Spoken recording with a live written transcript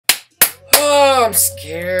Oh, I'm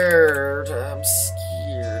scared. I'm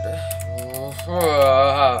scared.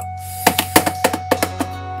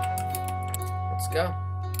 Let's go.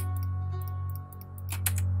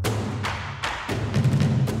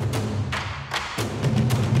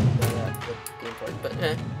 But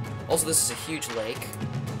also, this is a huge lake.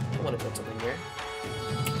 I want to build something here.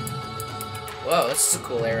 Whoa, this is a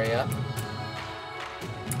cool area.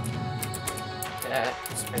 Yeah,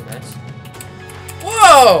 it's pretty nice.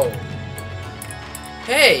 Whoa!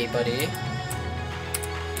 Hey, buddy.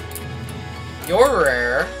 You're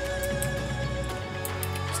rare.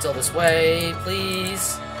 Still this way,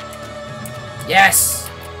 please. Yes!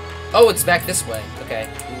 Oh, it's back this way. Okay.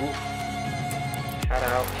 Ooh. Head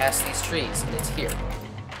out past these trees, and it's here.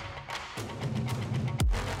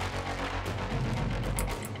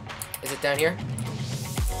 Is it down here?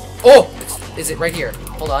 Oh! Is it right here?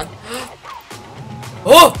 Hold on.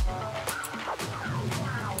 Oh!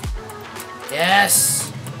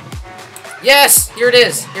 Yes! Yes! Here it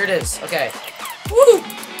is! Here it is. Okay. Woo!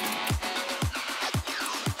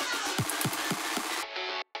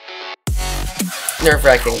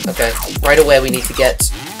 Nerve-wracking. Okay. Right away we need to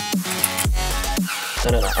get...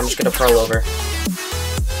 No. I'm just gonna pearl over.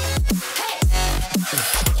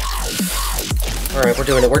 Alright, we're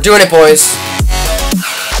doing it. We're doing it, boys!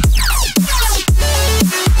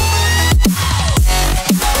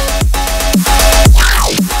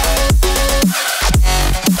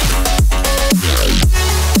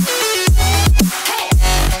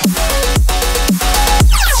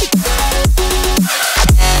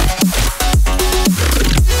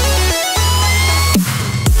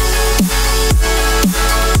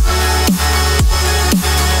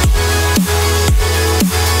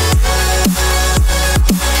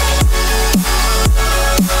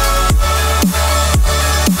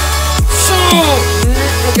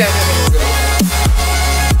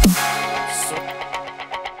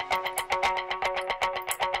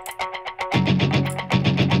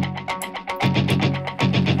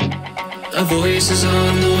 A voice is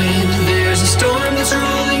on the wind, there's a storm that's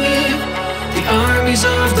rolling in. The armies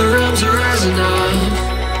of the realms are rising up.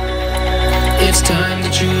 It's time to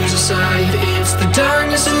choose a side, it's the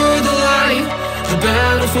darkness or the light. The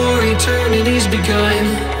battle for eternity's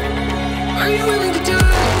begun. Are you willing to die?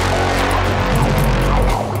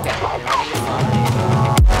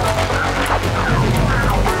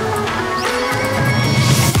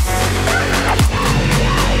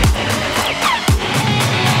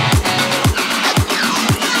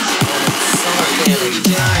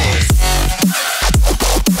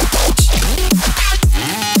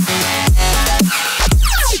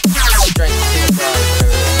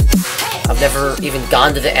 I've never even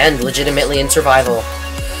gone to the end legitimately in survival.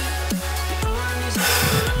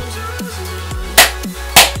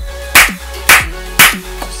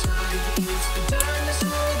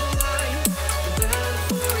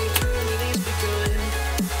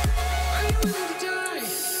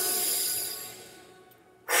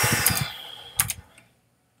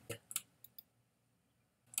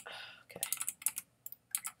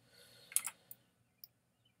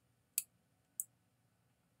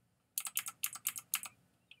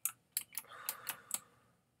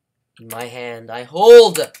 In my hand, I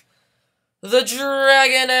hold the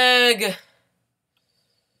dragon egg.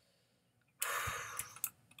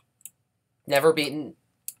 Never beaten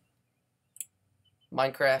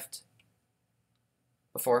Minecraft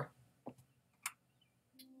before.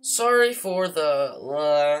 Sorry for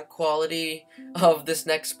the quality of this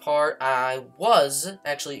next part. I was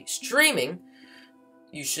actually streaming.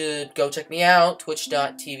 You should go check me out,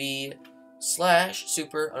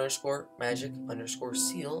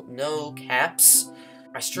 twitch.tv/super_magic_seal, no caps.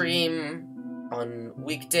 I stream on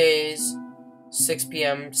weekdays, 6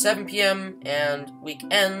 p.m. 7 p.m. and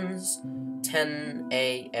weekends, 10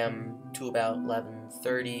 a.m. to about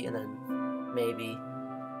 11:30, and then maybe.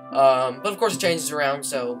 But of course it changes around,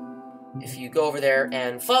 so if you go over there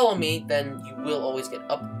and follow me, then you will always get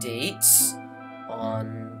updates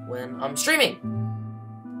on when I'm streaming.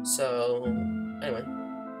 So, anyway.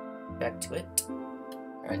 Back to it.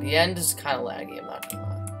 Alright, the end is kind of laggy, I'm not gonna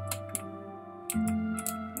lie.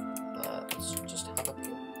 Let's just hop up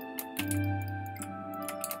here.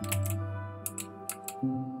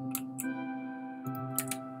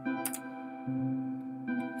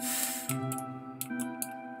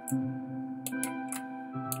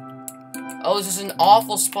 Oh, this is an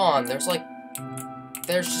awful spawn. There's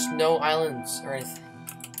just no islands or anything.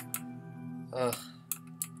 Ugh.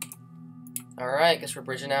 Alright, guess we're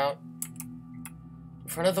bridging out in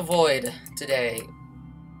front of the void today.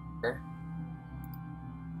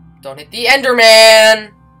 Don't hit the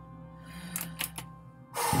Enderman!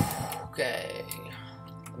 Okay.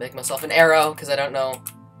 I'll make myself an arrow, because I don't know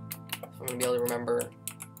if I'm going to be able to remember.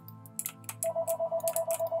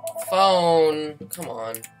 Phone. Come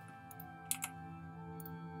on.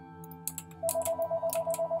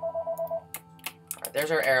 Alright,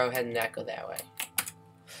 there's our arrow heading that go that way.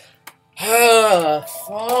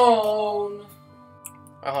 Phone.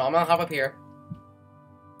 Alright, hold on, I'm gonna hop up here.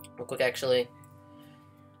 Real quick, actually.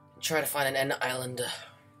 Try to find an end island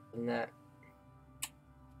in that.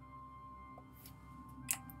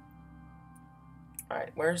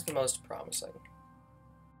 Alright, where's the most promising?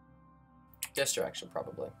 This direction,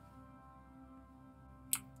 probably.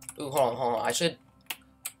 Ooh, hold on, I should...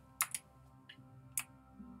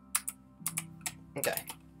 Okay.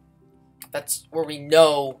 That's where we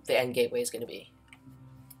know the end gateway is gonna be.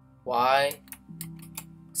 Why?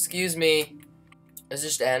 Excuse me. Does it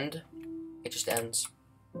just end? It just ends.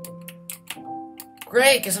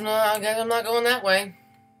 Great, because I'm not going that way.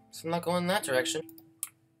 So I'm not going in that direction.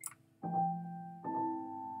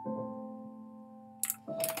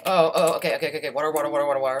 Oh, okay. Water.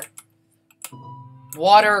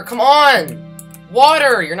 Water, come on!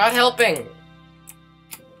 Water, you're not helping!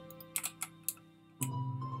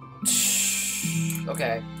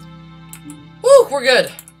 Okay. Woo, we're good.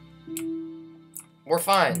 We're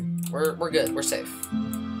fine. We're good. We're safe.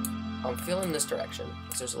 I'm feeling this direction,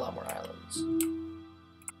 because there's a lot more islands.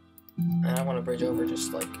 And I want to bridge over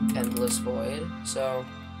just, like, endless void, so...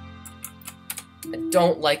 I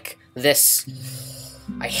don't like this.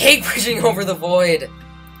 I hate bridging over the void!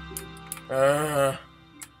 How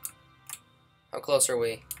close are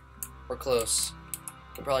we? We're close.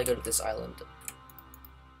 We'll probably go to this island.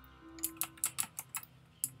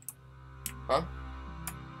 Huh?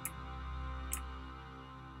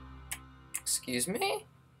 Excuse me?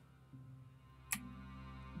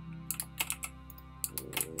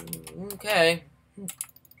 Okay.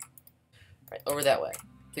 Right, over that way.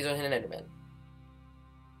 Please don't hit an Enderman.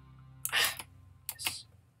 Yes.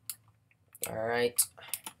 Alright.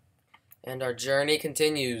 And our journey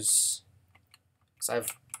continues. Because I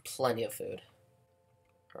have plenty of food.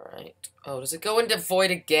 Alright. Oh, does it go into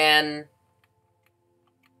void again?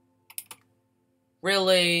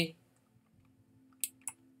 Really?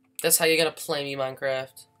 That's how you're gonna play me,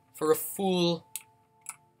 Minecraft? For a fool?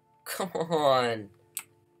 Come on.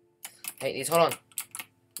 Hey, these, hold on.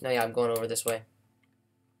 No, yeah, I'm going over this way.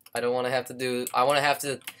 I don't want to have to do... I want to have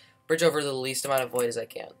to bridge over the least amount of void as I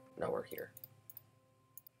can. No, we're here.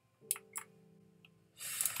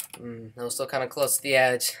 That was still kind of close to the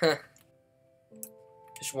edge.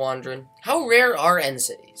 Just wandering. How rare are end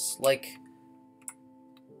cities? Like...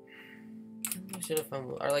 I should have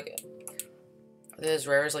found one. Are they as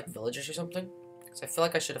rare as, like, villages or something? Because I feel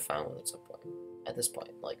like I should have found one at some point. At this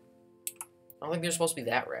point. Like, I don't think they're supposed to be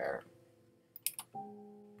that rare.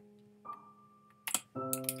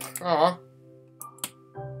 Aw.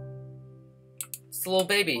 It's the little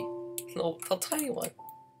baby. Little tiny one.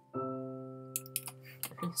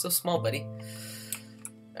 So small, buddy.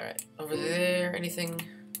 Alright. Over there, anything?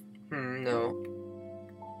 No.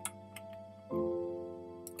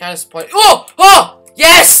 Kind of disappointed. Oh! Oh!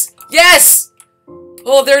 Yes! Yes!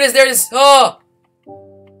 Oh, there it is, Oh!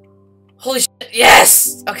 Holy shit,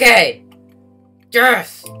 yes! Okay.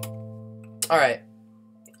 Yes! Alright.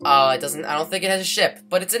 It doesn't, I don't think it has a ship,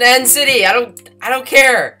 but it's an end city! I don't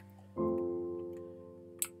care!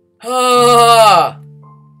 Oh!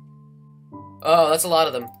 Oh, that's a lot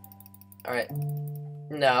of them. Alright.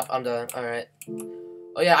 No, I'm done. Alright.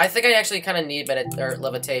 Oh yeah, I think I actually kind of need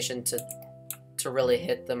levitation to really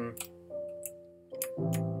hit them.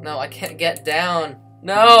 No, I can't get down.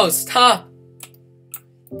 No, stop!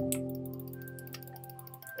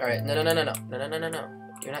 Alright, no.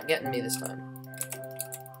 You're not getting me this time.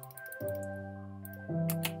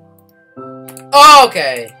 Oh,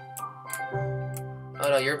 okay! Oh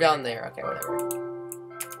no, you're down there. Okay, whatever.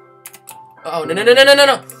 Oh,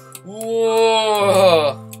 no!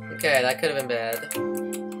 Whoa! Okay, that could have been bad.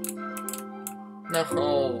 No,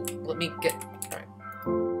 let me get... Alright.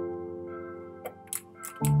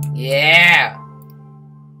 Yeah!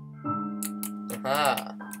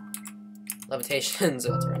 Aha. Levitation's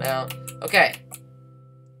about to run out. Okay.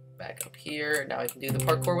 Back up here. Now I can do the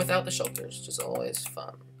parkour without the shelters, which is always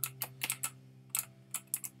fun.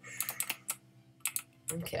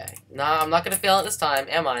 Okay. Nah, I'm not gonna fail it this time,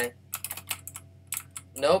 am I?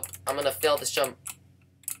 Nope. I'm gonna fail this jump.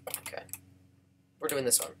 Okay. We're doing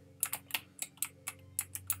this one.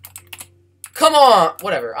 Come on!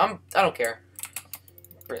 Whatever. I don't care.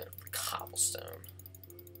 Cobblestone.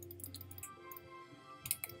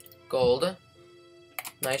 Gold.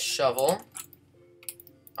 Nice shovel.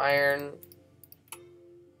 Iron.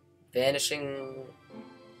 Vanishing...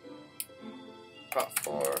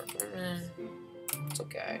 For... It's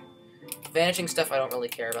okay. Vanishing stuff I don't really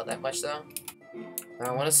care about that much, though.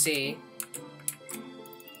 I want to see...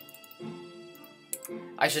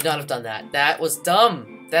 I should not have done that. That was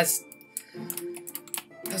dumb! That's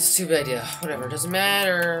a stupid idea. Whatever, doesn't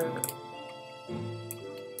matter.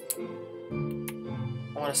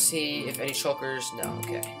 I want to see if any shulkers... No,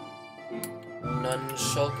 okay. None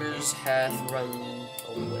shulkers hath run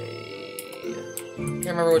away. Can't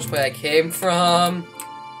remember which way I came from.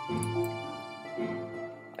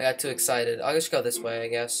 I got too excited. I'll just go this way, I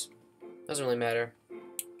guess. Doesn't really matter.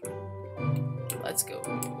 Let's go.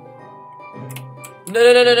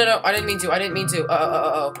 No. I didn't mean to. I didn't mean to.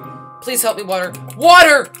 Please help me, water.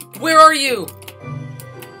 Water! Where are you?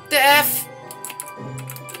 The F?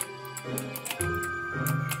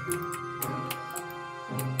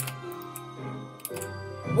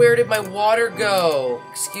 Where did my water go?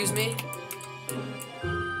 Excuse me?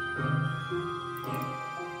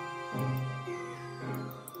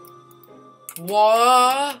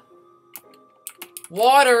 Water!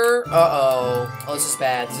 Uh-oh. Oh, this is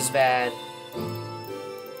bad. This is bad.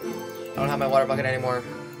 I don't have my water bucket anymore.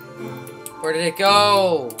 Where did it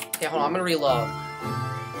go? Okay, hold on. I'm gonna reload.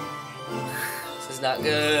 This is not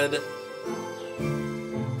good.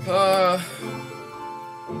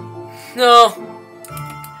 No!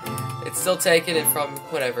 It's still taking it from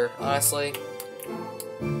whatever, honestly.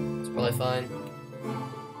 It's probably fine.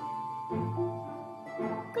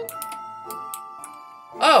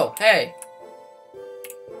 Oh, hey!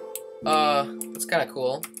 That's kind of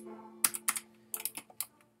cool.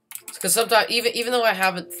 Because sometimes, even though I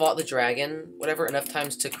haven't fought the dragon, whatever, enough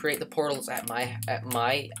times to create the portals at my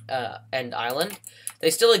end island, they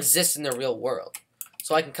still exist in the real world.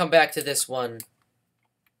 So I can come back to this one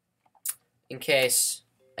in case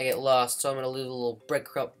I get lost. So I'm gonna leave a little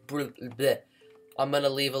breadcrumb. I'm gonna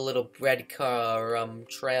leave a little breadcrumb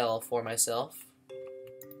trail for myself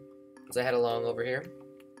as I head along over here.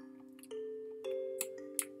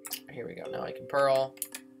 Here we go. Now I can pearl.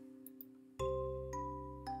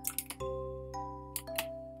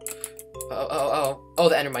 Oh,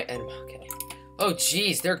 the endermite. Okay. Oh,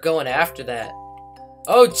 jeez, they're going after that.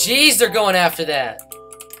 Oh, jeez, they're going after that.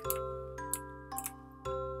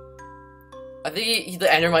 I think the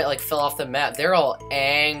endermite, like, fell off the map. They're all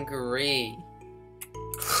angry.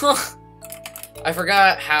 I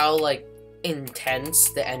forgot how, like,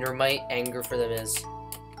 intense the endermite anger for them is.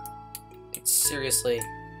 It's seriously...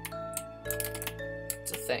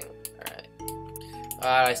 It's a thing.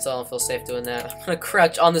 Alright. I still don't feel safe doing that. I'm gonna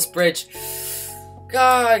crouch on this bridge.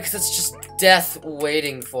 God, because it's just death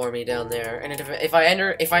waiting for me down there. And if I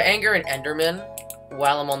anger an enderman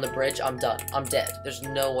while I'm on the bridge, I'm done. I'm dead. There's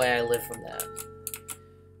no way I live from that.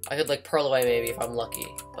 I could, like, pearl away maybe if I'm lucky.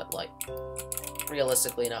 But, like,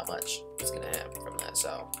 realistically, not much is gonna happen from that,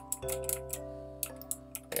 so...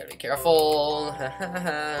 I gotta be careful.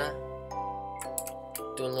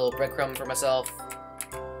 Doing a little breadcrumb for myself.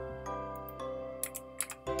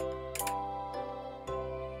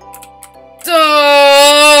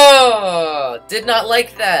 Duh! Did not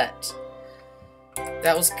like that.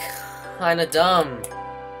 That was kinda dumb.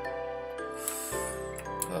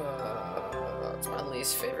 It's my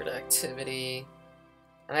least favorite activity.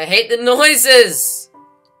 And I hate the noises!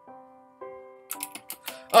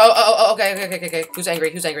 Okay. Who's angry?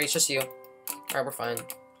 Who's angry? It's just you. Alright, we're fine.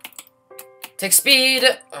 Tick speed!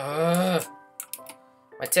 Ugh.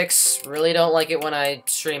 My ticks really don't like it when I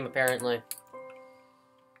stream, apparently.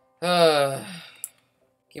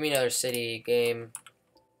 Give me another city game.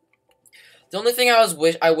 The only thing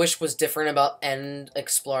I wish was different about end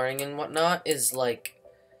exploring and whatnot is, like,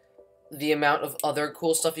 the amount of other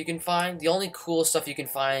cool stuff you can find. The only cool stuff you can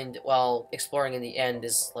find while exploring in the end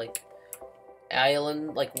is, like,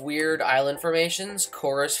 weird island formations,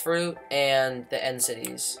 chorus fruit, and the end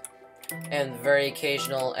cities. And very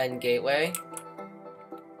occasional end gateway.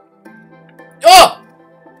 Oh!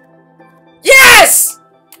 Yes!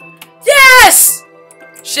 Yes!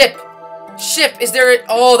 Ship! Ship! Is there a...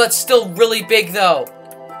 Oh, that's still really big, though.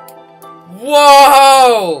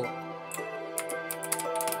 Whoa!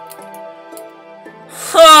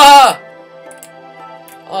 Ha!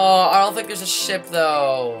 Oh, I don't think there's a ship,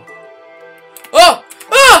 though. Oh!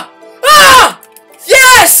 Ah! Ah!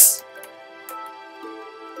 Yes!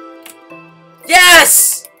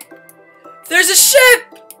 Yes! There's a ship!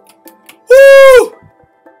 Woo!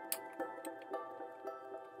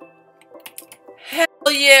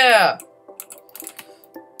 Hell yeah!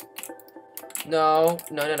 No.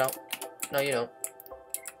 No, you don't.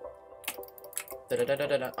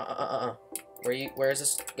 Where is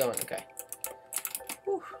this going? Okay.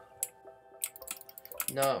 Whew.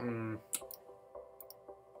 No,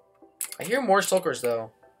 I hear more shulkers,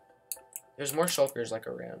 though. There's more shulkers, like,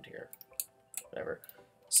 around here. Whatever.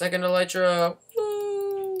 Second elytra.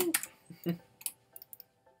 Woo!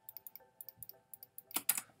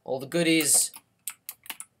 All the goodies.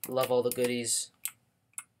 Love all the goodies.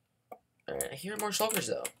 Alright, I hear more shulkers,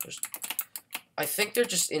 though. I think they're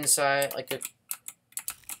just inside, like,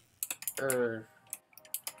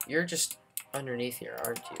 you're just underneath here,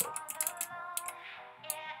 aren't you?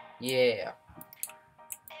 Yeah.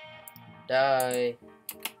 Die.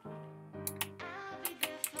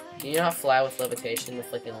 Can you not fly with levitation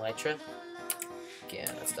with, like, an elytra? Yeah,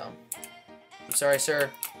 that's dumb. I'm sorry,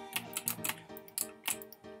 sir.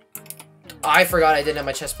 I forgot I didn't have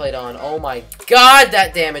my chest plate on. Oh my god,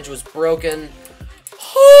 that damage was broken.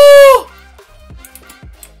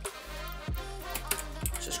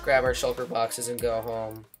 Just grab our shulker boxes and go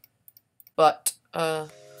home. But,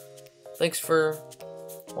 thanks for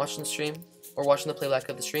watching the stream, or watching the playback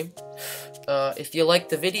of the stream. If you liked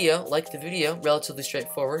the video, relatively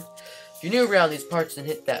straightforward. If you're new around these parts, then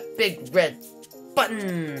hit that big red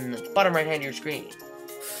button at the bottom right hand of your screen.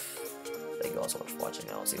 Thank you all so much for watching.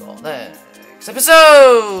 I'll see you all next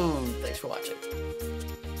episode. Thanks for watching.